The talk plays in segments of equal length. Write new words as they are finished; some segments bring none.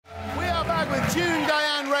June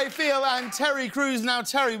Diane Raphael and Terry Crews. Now,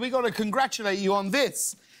 Terry, we got to congratulate you on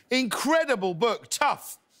this incredible book,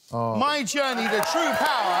 Tough. My Journey to True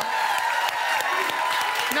Power.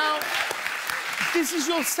 Now, this is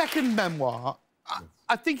your second memoir.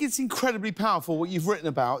 I think it's incredibly powerful what you've written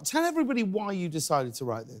about. Tell everybody why you decided to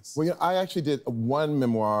write this. Well, I actually did one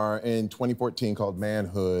memoir in 2014 called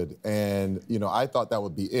Manhood, and I thought that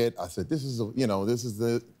would be it. I said, this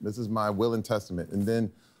is my will and testament, and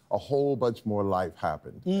then a whole bunch more life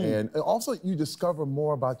happened, and also you discover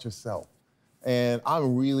more about yourself. And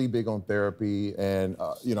I'm really big on therapy, and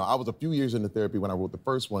I was a few years into therapy when I wrote the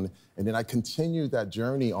first one, and then I continued that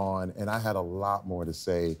journey on, and I had a lot more to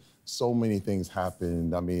say. So many things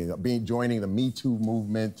happened. I mean, joining the Me Too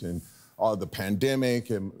movement and the pandemic,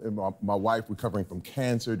 and my wife recovering from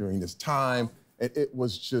cancer during this time. It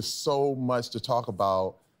was just so much to talk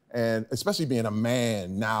about, and especially being a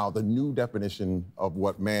man now, the new definition of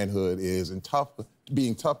what manhood is and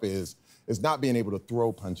being tough is not being able to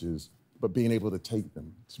throw punches, but being able to take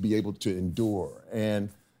them, to be able to endure. And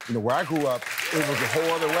where I grew up, it was a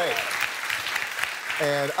whole other way.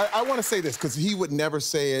 And I want to say this, because he would never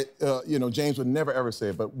say it, James would never, ever say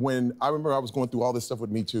it, but when I remember I was going through all this stuff with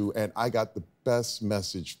Me Too, and I got the best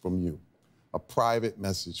message from you. A private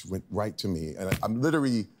message went right to me. And I'm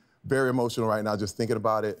literally very emotional right now just thinking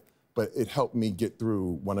about it, but it helped me get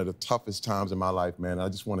through one of the toughest times in my life, man. And I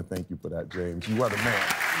just want to thank you for that, James. You are the man.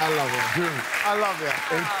 I love it. Dude. I love it.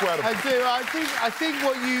 Incredible. I do. I think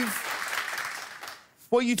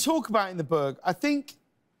what you talk about in the book, I think,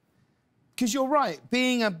 because you're right,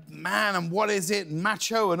 being a man and what is it,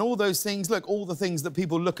 macho and all those things, look, all the things that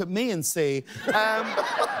people look at me and see.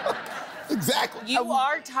 Exactly. You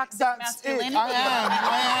are toxic masculinity. I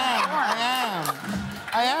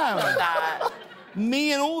am. That.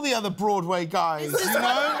 Me and all the other Broadway guys, This is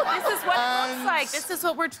what it looks like. This is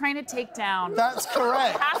what we're trying to take down. That's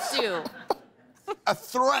correct. Have to. A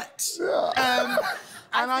threat. Yeah.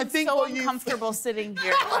 And I think so what uncomfortable sitting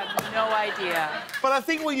here. I have no idea. But I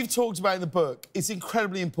think what you've talked about in the book is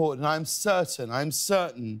incredibly important. I'm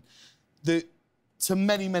certain that to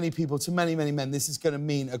many, many people, to many, many men, this is going to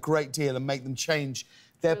mean a great deal and make them change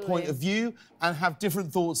their point of view and have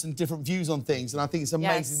different thoughts and different views on things. And I think it's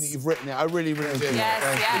amazing that you've written it. I really, really do. Yes,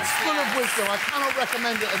 It's full of wisdom. I cannot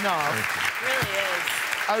recommend it enough. It really is.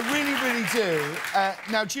 I really, really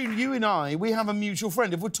do. Now, June, you and I, we have a mutual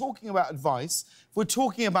friend. If we're talking about advice, if we're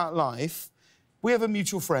talking about life, we have a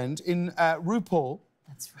mutual friend in RuPaul,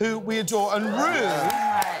 who we adore. And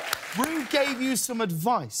Ru gave you some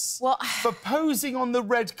advice for posing on the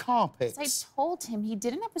red carpet. I told him, he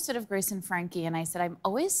did an episode of Grace and Frankie, and I said, I'm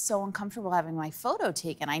always so uncomfortable having my photo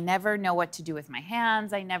taken. I never know what to do with my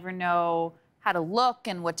hands. I never know how to look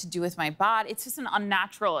and what to do with my body. It's just an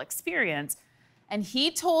unnatural experience. And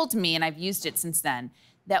he told me, and I've used it since then,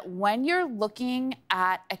 that when you're looking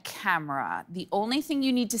at a camera, the only thing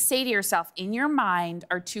you need to say to yourself in your mind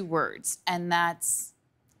are 2 words, and that's,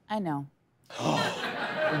 I know.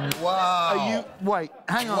 Wow. Wait,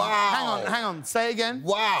 hang on. Say it again.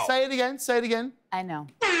 Wow. Say it again. I know.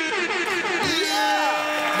 Yeah!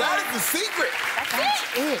 That is the secret. That's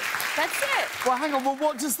it. That's it. Well, hang on. Well,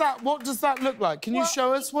 what does that look like? Can you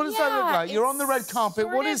show us? What does that look like? You're on the red carpet.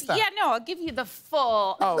 What is that? Yeah, no, I'll give you the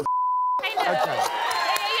full... Oh, kind of. okay.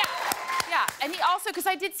 Yeah. And he also, because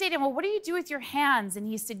I did say to him, well, what do you do with your hands? And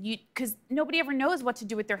he said, because nobody ever knows what to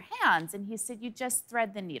do with their hands. And he said, you just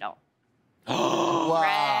thread the needle. Oh,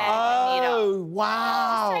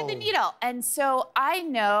 wow. Thread the needle. And so I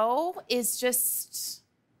know is just,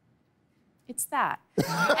 it's that. And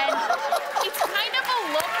it's kind of a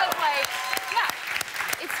look of like,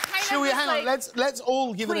 it's kind Shall of we, hang on, like, let's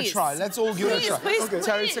all give it a try. Let's all give it a try. Please.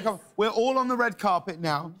 Terry, so come on. We're all on the red carpet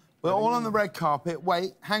now. We're all on the red carpet.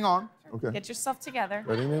 Wait, hang on. Okay. Get yourself together.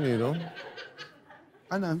 Threading the needle.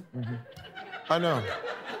 I know. I know.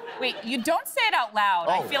 Wait, you don't say it out loud.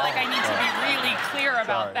 I feel like I need to be really clear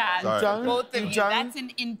about that. Don't. Both of you. That's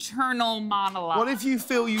an internal monologue. What if you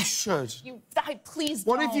feel you should? Please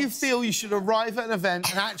What don't. if you feel you should arrive at an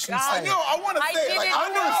event and actually say it? I know, I want to say it. Like,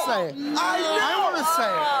 I want to say it. I want to say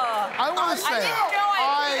it. I want to say it. I didn't know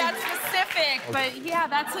I'd be that specific, but yeah,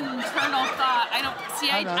 that's an internal thought.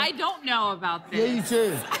 I don't know about this. Yeah, you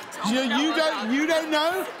do. You don't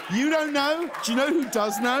know? You don't know? Do you know who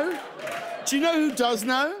does know? Do you know who does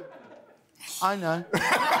know? I know.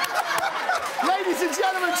 Ladies and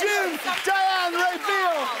gentlemen, June Diane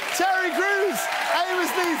Raphael, Terry Crews,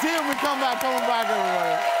 Amos Lee's here when we come back. Come back,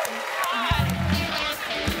 everybody.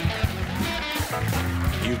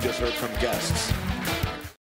 You've just heard from guests